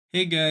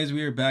Hey guys,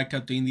 we are back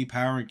updating the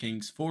Power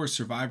Rankings for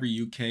Survivor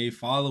UK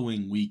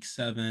following week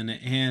 7,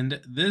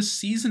 and this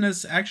season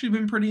has actually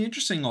been pretty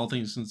interesting, all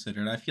things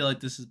considered. I feel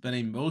like this has been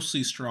a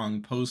mostly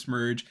strong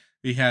post-merge.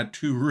 We had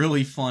two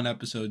really fun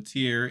episodes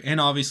here, and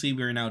obviously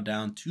we are now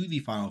down to the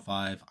final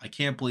 5. I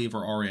can't believe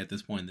we're already at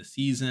this point in the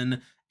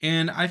season,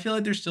 and I feel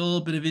like there's still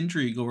a bit of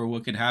intrigue over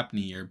what could happen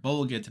here, but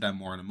we'll get to that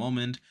more in a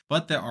moment.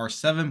 But there are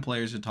 7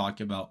 players to talk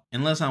about,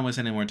 and let's not waste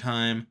any more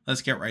time,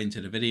 let's get right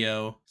into the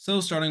video. So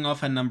starting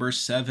off at number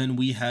 7,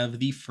 we have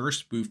the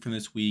first boot from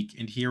this week,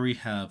 and here we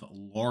have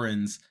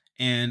Lawrence.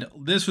 And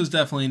this was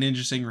definitely an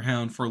interesting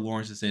round for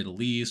Lawrence to say the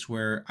least,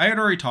 where I had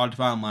already talked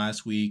about him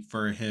last week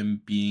for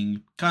him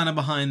being kind of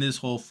behind this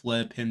whole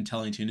flip, him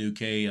telling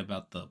Tanuke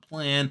about the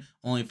plan,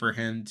 only for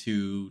him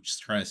to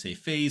just try to save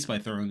face by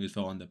throwing his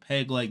foot on the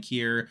peg like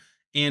here.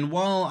 And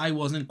while I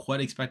wasn't quite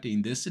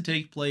expecting this to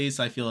take place,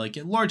 I feel like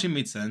it largely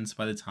made sense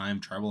by the time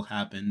Tribal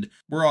happened.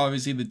 We're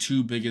obviously the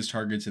two biggest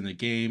targets in the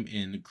game,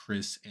 and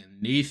Chris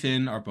and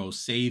Nathan are both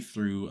safe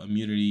through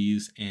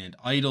immunities and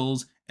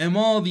idols. And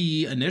while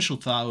the initial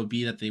thought would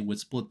be that they would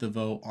split the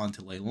vote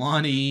onto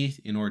Leilani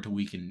in order to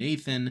weaken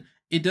Nathan,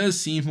 it does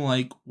seem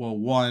like, well,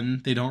 one,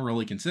 they don't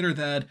really consider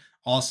that.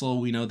 Also,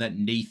 we know that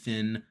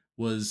Nathan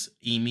was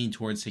aiming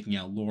towards taking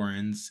out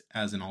Lawrence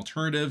as an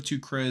alternative to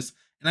Chris.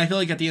 And I feel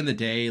like at the end of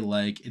the day,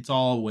 like, it's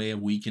all a way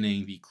of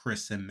weakening the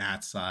Chris and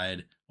Matt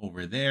side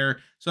over there.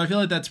 So I feel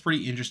like that's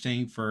pretty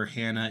interesting for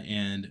Hannah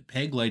and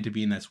Pegleg to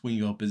be in that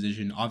swing vote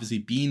position, obviously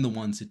being the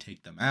ones to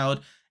take them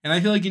out. And I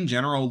feel like in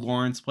general,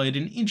 Lawrence played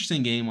an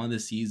interesting game on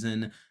this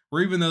season,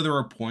 where even though there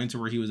were points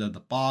where he was at the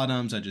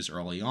bottom, such as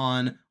early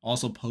on,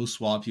 also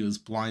post-swap, he was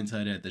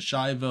blindsided at the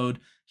shy vote,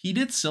 he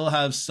did still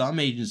have some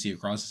agency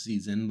across the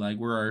season, like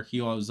where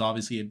he was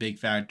obviously a big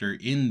factor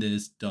in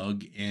this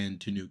Doug and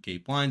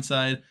Tanuke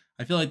blindside.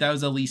 I feel like that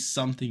was at least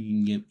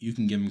something you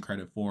can give him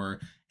credit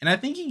for. And I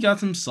think he got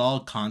some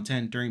solid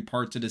content during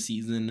parts of the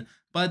season,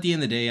 but at the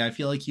end of the day, I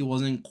feel like he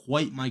wasn't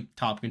quite my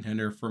top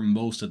contender for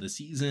most of the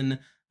season.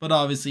 But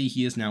obviously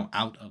he is now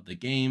out of the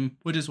game,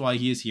 which is why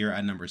he is here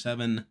at number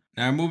 7.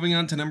 Now moving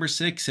on to number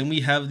 6, and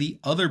we have the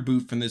other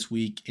boot from this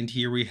week, and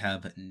here we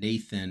have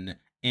Nathan.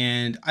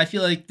 And I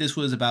feel like this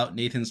was about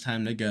Nathan's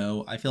time to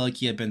go. I feel like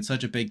he had been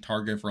such a big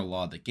target for a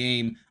lot of the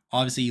game.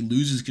 Obviously, he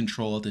loses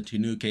control of the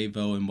Tanuke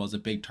vote and was a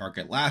big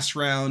target last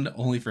round,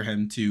 only for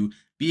him to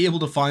be able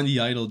to find the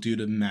idol due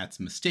to Matt's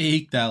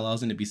mistake that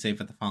allows him to be safe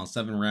at the final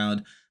 7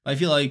 round. But I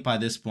feel like by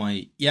this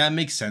point, yeah, it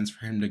makes sense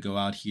for him to go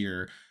out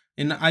here.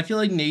 And I feel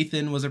like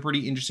Nathan was a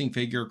pretty interesting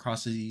figure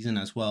across the season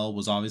as well,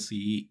 was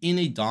obviously in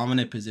a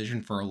dominant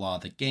position for a lot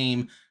of the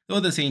game, though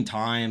at the same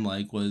time,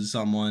 like, was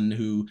someone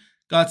who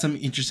got some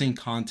interesting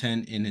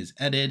content in his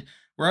edit,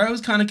 where I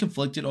was kind of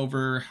conflicted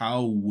over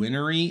how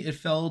winnery it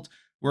felt,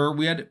 where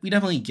we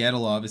definitely get a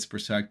lot of his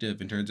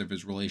perspective in terms of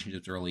his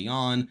relationships early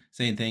on,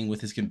 same thing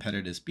with his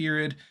competitive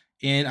spirit,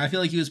 and I feel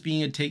like he was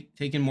being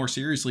taken more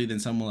seriously than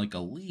someone like a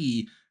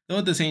Lee. Though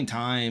at the same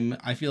time,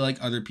 I feel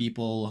like other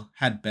people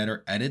had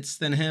better edits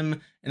than him,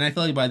 and I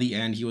feel like by the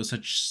end he was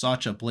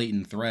such a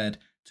blatant threat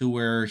to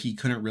where he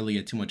couldn't really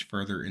get too much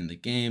further in the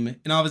game.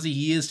 And obviously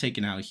he is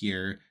taken out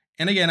here.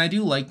 And again, I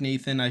do like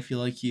Nathan. I feel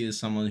like he is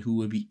someone who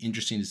would be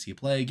interesting to see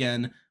play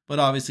again, but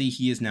obviously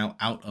he is now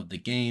out of the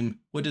game,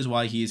 which is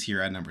why he is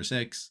here at number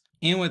 6.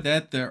 And with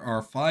that, there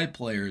are 5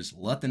 players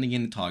left in the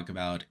game to talk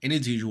about, and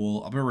as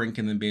usual, I'll be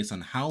ranking them based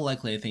on how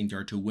likely I think they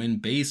are to win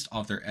based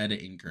off their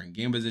edit and current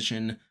game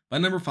position.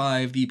 But number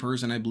 5, the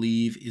person I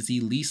believe is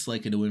the least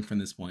likely to win from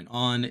this point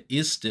on,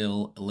 is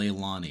still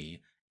Leilani.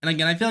 And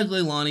again, I feel like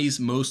Leilani's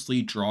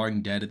mostly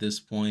drawing dead at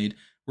this point,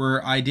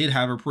 where I did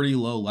have her pretty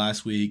low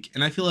last week,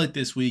 and I feel like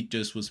this week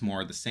just was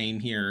more of the same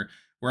here,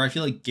 where I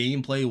feel like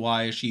gameplay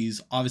wise, she's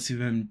obviously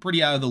been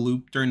pretty out of the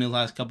loop during the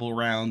last couple of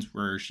rounds,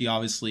 where she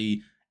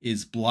obviously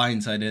is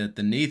blindsided at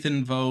the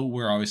Nathan vote,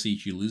 where obviously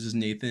she loses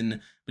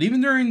Nathan. But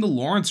even during the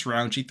Lawrence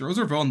round, she throws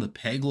her vote on the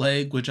peg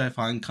leg, which I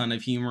find kind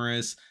of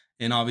humorous.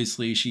 And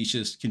obviously she's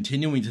just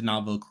continuing to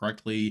not vote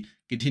correctly,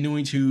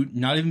 continuing to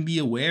not even be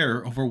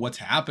aware over what's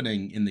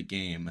happening in the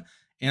game.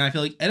 And I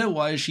feel like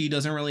edit-wise, she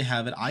doesn't really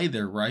have it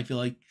either, where I feel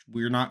like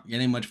we're not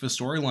getting much of a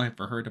storyline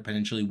for her to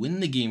potentially win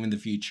the game in the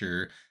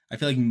future. I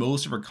feel like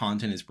most of her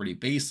content is pretty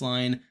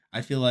baseline.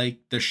 I feel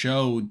like the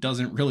show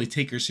doesn't really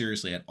take her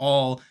seriously at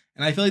all.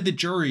 And I feel like the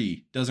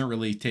jury doesn't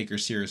really take her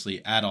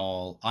seriously at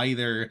all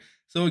either.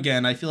 So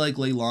again, I feel like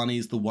Leilani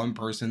is the one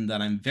person that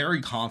I'm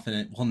very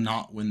confident will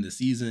not win the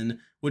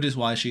season, which is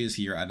why she is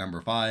here at number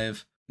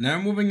 5.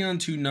 Now moving on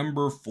to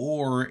number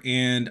 4,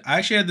 and I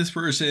actually had this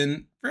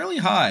person fairly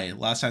high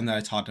last time that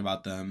I talked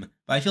about them,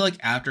 but I feel like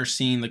after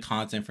seeing the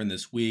content from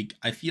this week,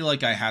 I feel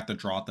like I have to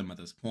drop them at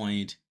this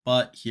point.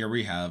 But here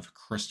we have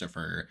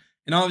Christopher.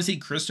 And obviously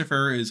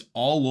Christopher is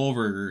all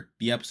over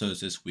the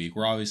episodes this week,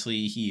 where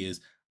obviously he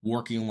is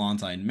working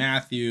alongside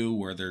Matthew,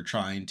 where they're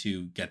trying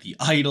to get the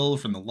idol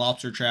from the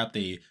lobster trap.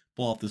 They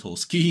pull off this whole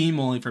scheme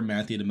only for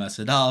Matthew to mess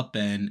it up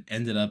and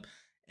ended up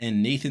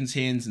in Nathan's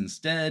hands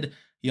instead.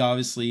 He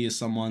obviously is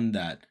someone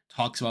that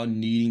talks about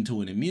needing to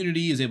win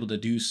immunity, is able to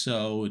do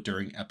so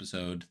during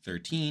episode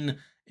 13.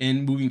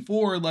 And moving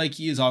forward, like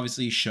he is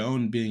obviously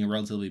shown being a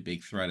relatively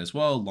big threat as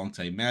well,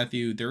 alongside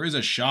Matthew. There is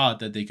a shot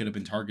that they could have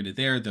been targeted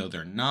there, though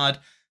they're not.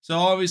 So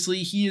obviously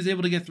he is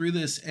able to get through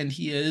this, and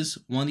he is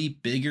one of the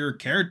bigger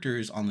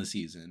characters on the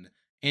season.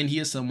 And he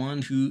is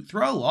someone who,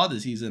 throughout a lot of the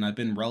season, I've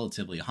been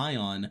relatively high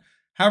on.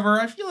 However,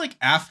 I feel like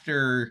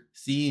after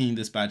seeing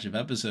this batch of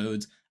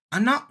episodes,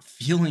 I'm not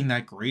feeling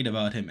that great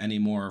about him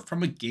anymore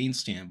from a game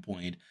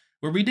standpoint.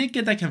 Where we did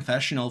get that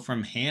confessional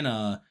from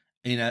Hannah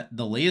in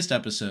the latest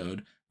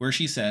episode, where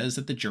she says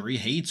that the jury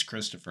hates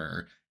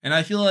Christopher. And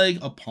I feel like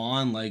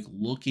upon like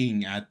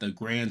looking at the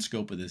grand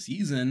scope of the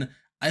season,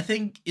 I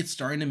think it's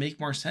starting to make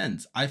more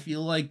sense. I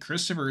feel like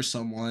Christopher is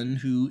someone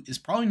who is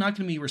probably not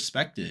going to be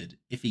respected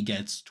if he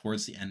gets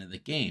towards the end of the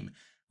game.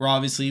 Where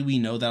obviously we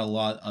know that a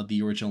lot of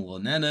the original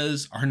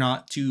Lanenas are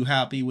not too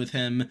happy with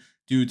him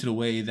due to the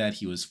way that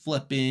he was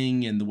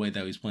flipping and the way that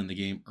he was playing the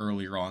game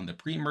earlier on the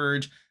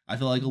pre-merge. I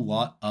feel like a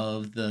lot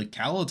of the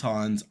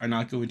Calotons are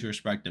not going to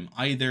respect him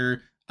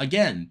either.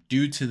 Again,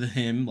 due to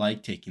him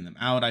like taking them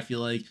out, I feel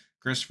like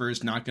Christopher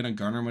is not going to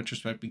garner much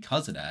respect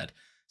because of that.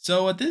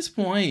 So at this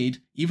point,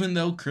 even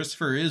though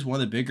Christopher is one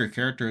of the bigger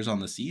characters on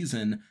the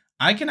season,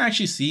 I can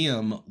actually see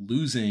him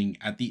losing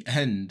at the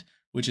end,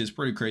 which is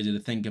pretty crazy to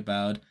think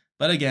about.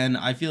 But again,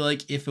 I feel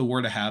like if it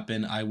were to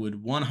happen, I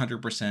would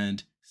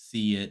 100%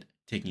 see it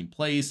taking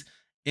place.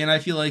 And I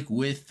feel like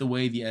with the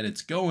way the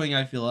edit's going,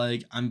 I feel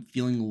like I'm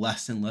feeling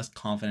less and less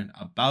confident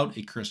about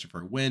a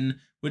Christopher win,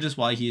 which is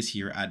why he is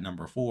here at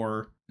number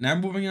 4. Now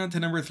moving on to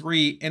number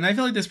 3, and I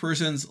feel like this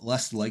person's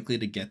less likely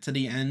to get to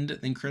the end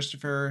than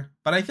Christopher,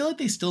 but I feel like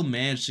they still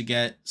managed to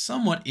get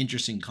somewhat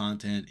interesting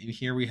content. And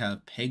here we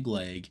have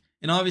Pegleg.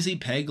 And obviously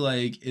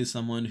Pegleg is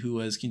someone who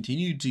has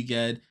continued to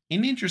get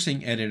an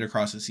interesting edit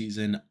across the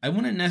season. I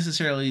wouldn't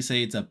necessarily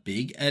say it's a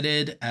big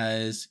edit,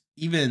 as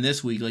even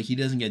this week, like he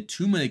doesn't get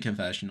too many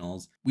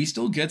confessionals. We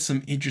still get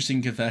some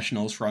interesting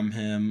confessionals from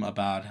him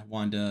about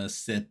wanting to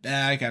sit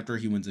back after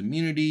he wins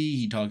immunity.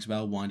 He talks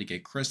about wanting to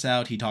get Chris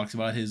out. He talks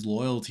about his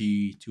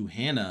loyalty to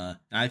Hannah.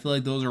 And I feel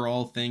like those are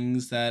all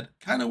things that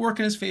kind of work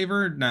in his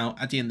favor. Now,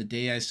 at the end of the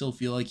day, I still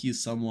feel like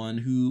he's someone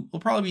who will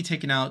probably be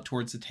taken out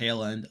towards the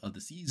tail end of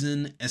the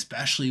season,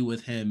 especially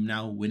with him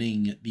now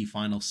winning the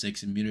final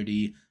 6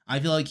 immunity. I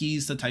feel like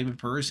he's the type of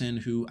person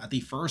who, at the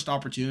first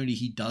opportunity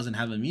he doesn't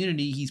have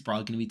immunity, he's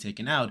probably going to be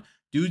taken out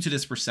due to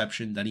this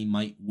perception that he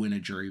might win a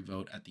jury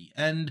vote at the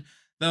end.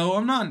 Though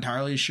I'm not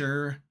entirely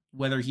sure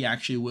whether he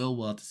actually will.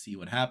 We'll have to see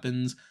what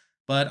happens.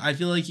 But I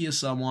feel like he is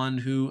someone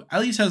who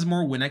at least has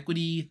more win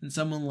equity than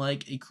someone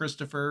like a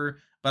Christopher.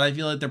 But I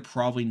feel like they're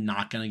probably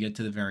not going to get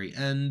to the very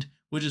end,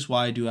 which is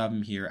why I do have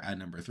him here at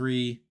number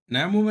 3.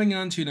 Now moving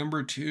on to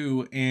number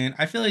 2, and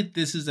I feel like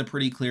this is a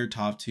pretty clear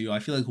top 2. I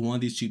feel like one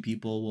of these 2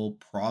 people will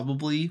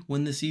probably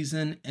win the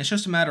season. It's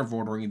just a matter of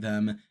ordering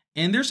them.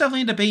 And there's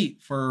definitely a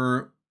debate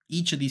for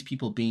each of these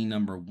people being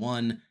number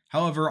 1.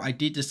 However, I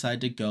did decide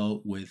to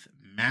go with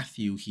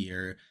Matthew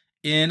here.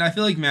 And I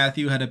feel like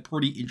Matthew had a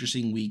pretty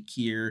interesting week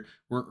here,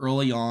 where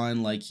early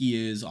on, like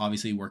he is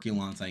obviously working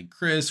alongside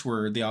Chris,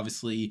 where they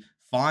obviously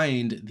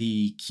find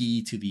the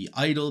key to the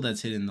idol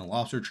that's hidden in the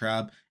lobster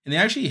trap. And they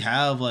actually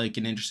have like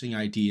an interesting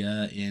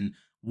idea in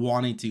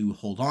wanting to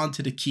hold on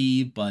to the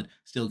key, but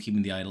still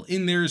keeping the idol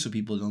in there so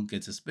people don't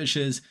get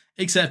suspicious.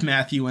 Except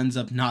Matthew ends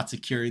up not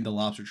securing the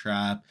lobster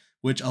trap,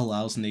 which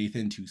allows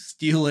Nathan to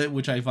steal it,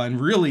 which I find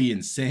really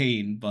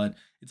insane. But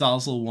it's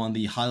also one of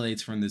the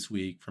highlights from this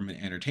week from an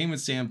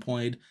entertainment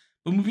standpoint.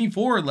 But moving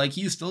forward, like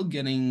he's still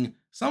getting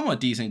somewhat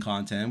decent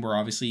content where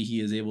obviously he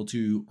is able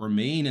to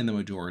remain in the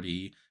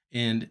majority.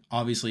 And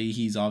obviously,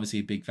 he's obviously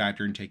a big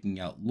factor in taking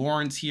out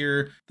Lawrence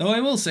here. Though I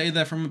will say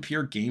that from a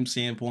pure game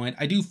standpoint,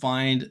 I do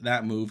find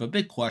that move a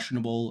bit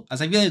questionable,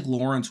 as I feel like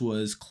Lawrence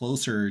was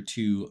closer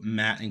to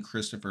Matt and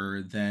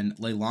Christopher than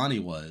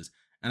Leilani was.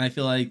 And I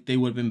feel like they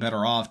would have been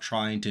better off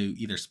trying to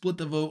either split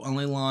the vote on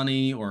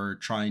Leilani or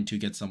trying to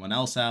get someone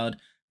else out.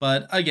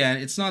 But again,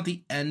 it's not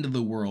the end of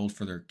the world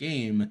for their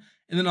game.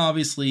 And then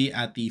obviously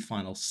at the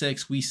final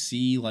 6, we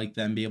see like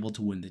them be able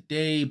to win the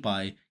day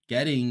by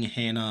getting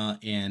Hannah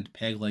and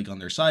Pegleg on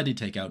their side to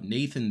take out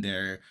Nathan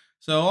there.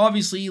 So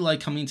obviously,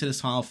 like coming to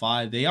this final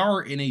 5, they are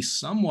in a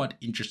somewhat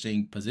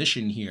interesting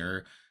position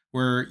here,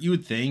 where you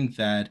would think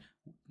that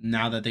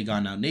now that they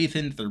got out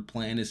Nathan, their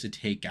plan is to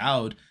take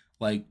out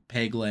like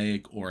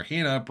Pegleg or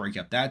Hannah, break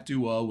up that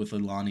duo with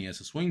Leilani as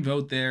a swing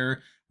vote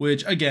there,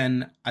 which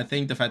again, I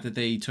think the fact that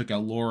they took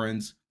out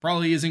Lawrence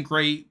probably isn't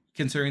great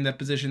considering that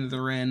position that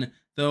they're in,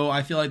 though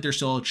I feel like there's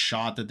still a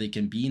shot that they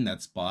can be in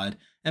that spot.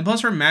 And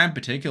plus for Matt in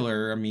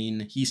particular, I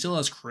mean, he still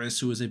has Chris,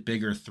 who is a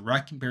bigger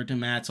threat compared to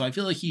Matt, so I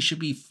feel like he should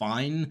be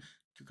fine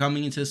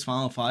coming into this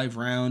final 5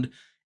 round.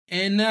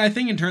 And I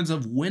think in terms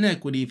of win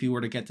equity, if he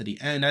were to get to the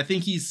end, I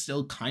think he's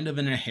still kind of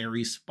in a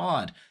hairy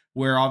spot,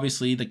 where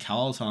obviously the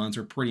Calotons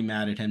are pretty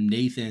mad at him.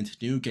 Nathan and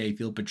Tanuke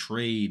feel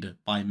betrayed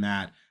by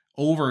Matt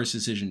over his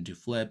decision to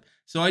flip.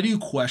 So I do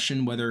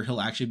question whether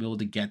he'll actually be able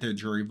to get their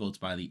jury votes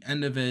by the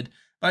end of it.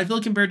 But I feel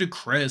like compared to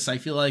Chris, I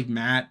feel like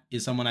Matt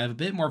is someone I have a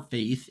bit more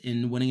faith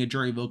in winning a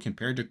jury vote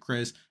compared to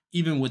Chris,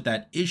 even with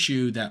that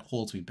issue that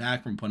holds me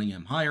back from putting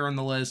him higher on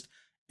the list.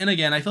 And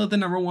again, I feel like the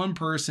number one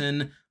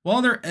person,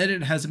 while their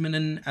edit hasn't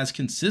been as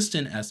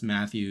consistent as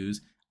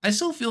Matthew's, I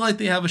still feel like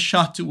they have a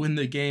shot to win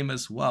the game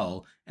as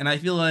well. And I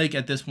feel like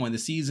at this point in the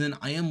season,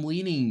 I am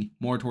leaning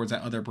more towards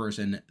that other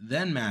person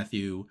than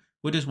Matthew,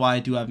 which is why I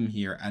do have him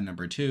here at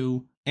number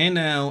 2. And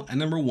now, at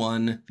number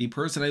 1, the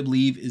person I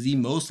believe is the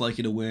most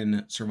likely to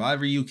win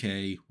Survivor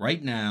UK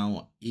right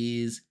now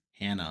is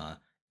Hannah.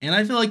 And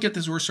I feel like if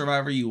this were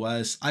Survivor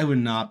US, I would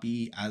not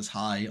be as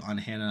high on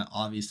Hannah,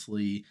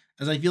 obviously,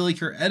 as I feel like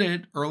her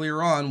edit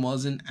earlier on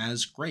wasn't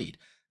as great.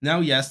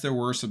 Now, yes, there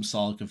were some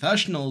solid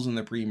confessionals in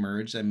the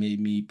pre-merge that made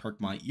me perk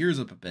my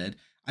ears up a bit.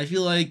 I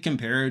feel like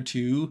compared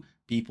to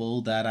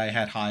people that I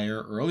had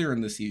higher earlier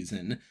in the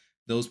season,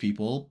 those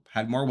people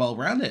had more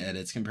well-rounded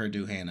edits compared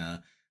to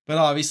Hannah. But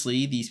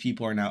obviously, these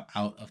people are now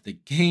out of the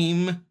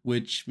game,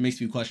 which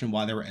makes me question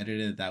why they were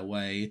edited that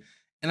way.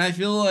 And I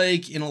feel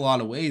like in a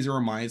lot of ways, it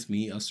reminds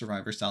me of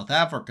Survivor South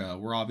Africa,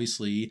 where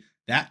obviously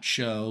that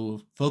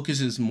show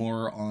focuses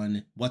more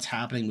on what's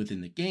happening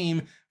within the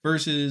game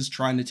versus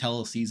trying to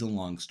tell a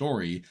season-long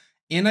story.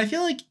 And I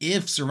feel like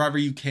if Survivor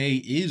UK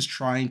is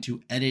trying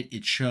to edit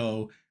its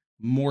show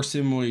more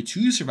similarly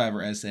to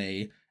Survivor SA,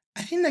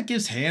 I think that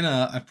gives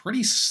Hannah a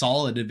pretty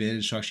solid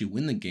advantage to actually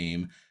win the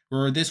game.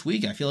 Where this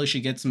week, I feel like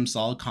she gets some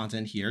solid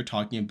content here,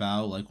 talking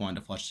about like wanting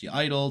to flush the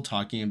idol,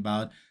 talking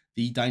about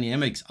the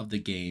dynamics of the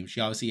game.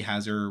 She obviously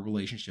has her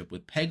relationship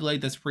with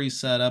Pegleg that's pretty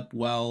set up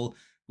well.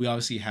 We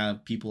obviously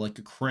have people like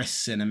a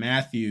Chris and a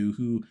Matthew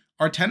who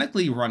are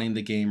technically running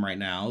the game right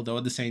now, though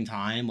at the same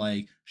time,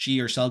 like she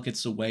herself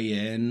gets to weigh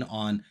in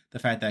on the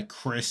fact that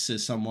Chris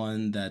is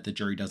someone that the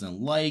jury doesn't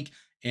like.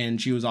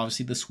 And she was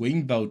obviously the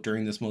swing vote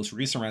during this most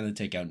recent round to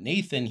take out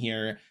Nathan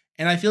here.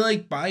 And I feel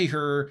like by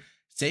her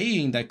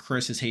saying that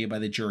Chris is hated by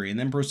the jury and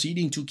then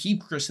proceeding to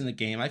keep Chris in the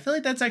game, I feel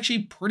like that's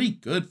actually pretty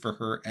good for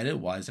her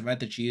edit-wise, the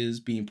fact that she is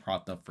being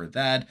propped up for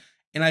that.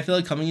 And I feel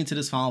like coming into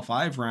this Final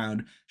 5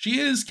 round, she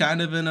is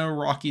kind of in a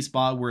rocky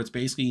spot where it's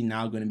basically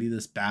now going to be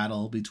this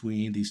battle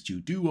between these two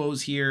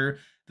duos here.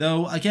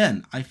 Though,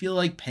 again, I feel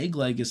like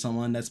Pegleg is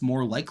someone that's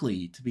more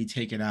likely to be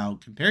taken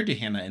out compared to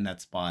Hannah in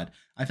that spot.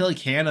 I feel like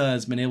Hannah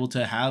has been able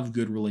to have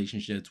good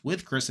relationships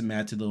with Chris and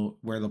Matt to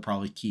where they'll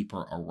probably keep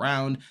her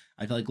around.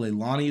 I feel like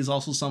Leilani is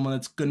also someone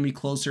that's going to be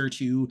closer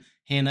to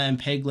Hannah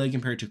and Pegleg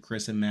compared to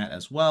Chris and Matt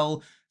as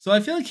well. So I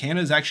feel like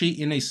Hannah is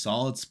actually in a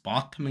solid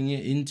spot coming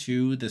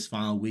into this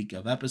final week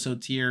of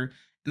episodes here.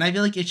 And I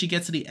feel like if she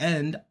gets to the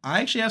end,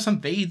 I actually have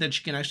some faith that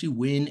she can actually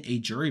win a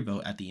jury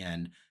vote at the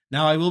end.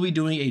 Now, I will be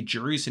doing a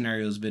jury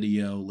scenarios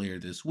video later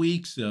this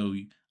week, so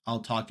I'll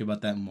talk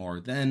about that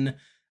more then.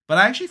 But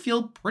I actually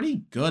feel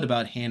pretty good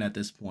about Hannah at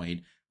this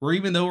point, where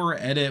even though her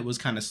edit was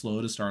kind of slow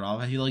to start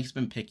off, I feel like it's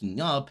been picking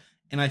up.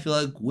 And I feel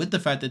like with the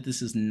fact that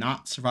this is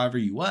not Survivor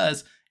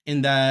US,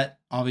 in that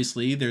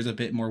obviously there's a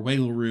bit more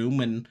wiggle room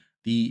and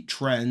the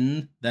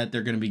trend that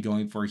they're going to be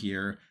going for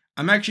here,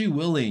 I'm actually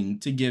willing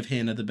to give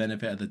Hannah the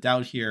benefit of the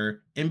doubt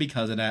here, and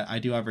because of that, I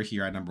do have her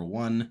here at number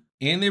 1.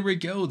 And there we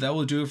go, that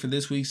will do it for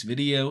this week's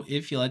video.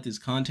 If you like this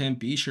content,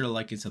 be sure to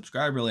like and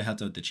subscribe, really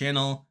helps out the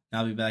channel.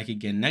 I'll be back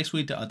again next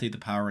week to update the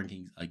power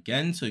rankings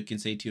again, so you can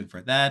stay tuned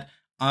for that.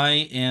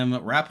 I am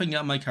wrapping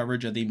up my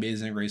coverage of the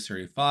Amazing Race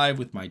 35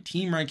 with my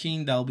team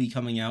ranking that will be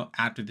coming out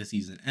after the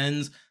season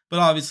ends, but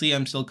obviously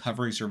I'm still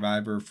covering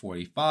Survivor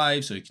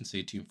 45, so you can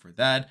stay tuned for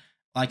that.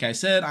 Like I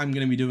said, I'm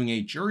going to be doing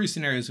a jury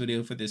scenarios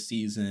video for this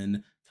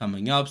season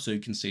coming up, so you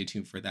can stay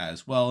tuned for that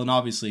as well. And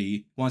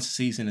obviously, once the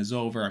season is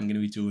over, I'm going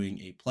to be doing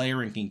a player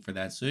ranking for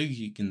that, so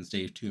you can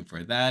stay tuned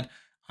for that.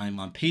 I'm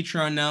on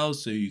Patreon now,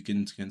 so you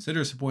can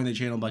consider supporting the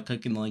channel by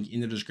clicking the link in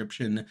the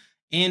description.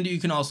 And you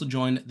can also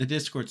join the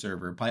Discord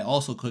server by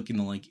also clicking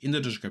the link in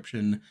the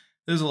description.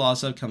 There's a lot of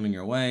stuff coming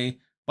your way.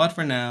 But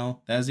for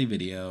now, that's the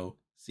video.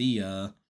 See ya.